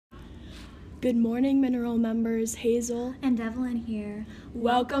Good morning, Mineral members. Hazel and Evelyn here.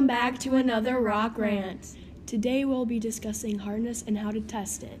 Welcome back to another Rock Rant. Today we'll be discussing hardness and how to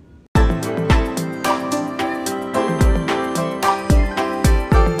test it.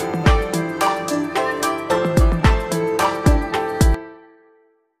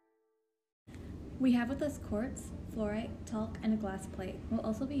 We have with us quartz, fluorite, talc, and a glass plate. We'll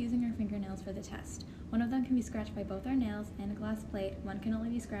also be using our fingernails for the test. One of them can be scratched by both our nails and a glass plate. One can only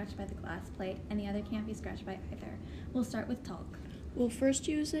be scratched by the glass plate, and the other can't be scratched by either. We'll start with talc. We'll first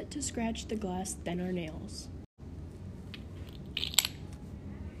use it to scratch the glass, then our nails.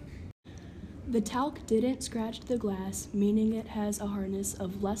 The talc didn't scratch the glass, meaning it has a hardness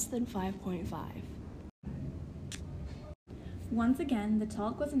of less than 5.5. Once again, the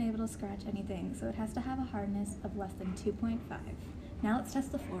talc wasn't able to scratch anything, so it has to have a hardness of less than 2.5. Now let's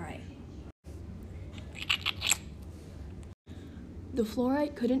test the fluorite. The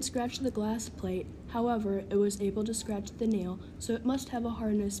fluorite couldn't scratch the glass plate, however, it was able to scratch the nail, so it must have a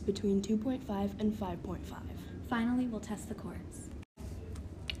hardness between 2.5 and 5.5. Finally, we'll test the quartz.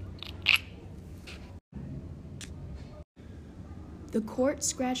 The quartz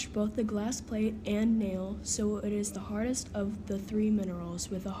scratched both the glass plate and nail, so it is the hardest of the three minerals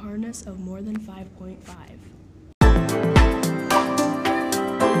with a hardness of more than 5.5.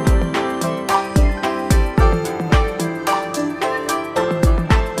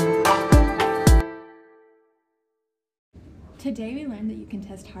 Today we learned that you can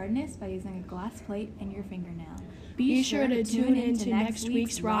test hardness by using a glass plate and your fingernail. Be sure to tune in to next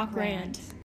week's Rock Rant.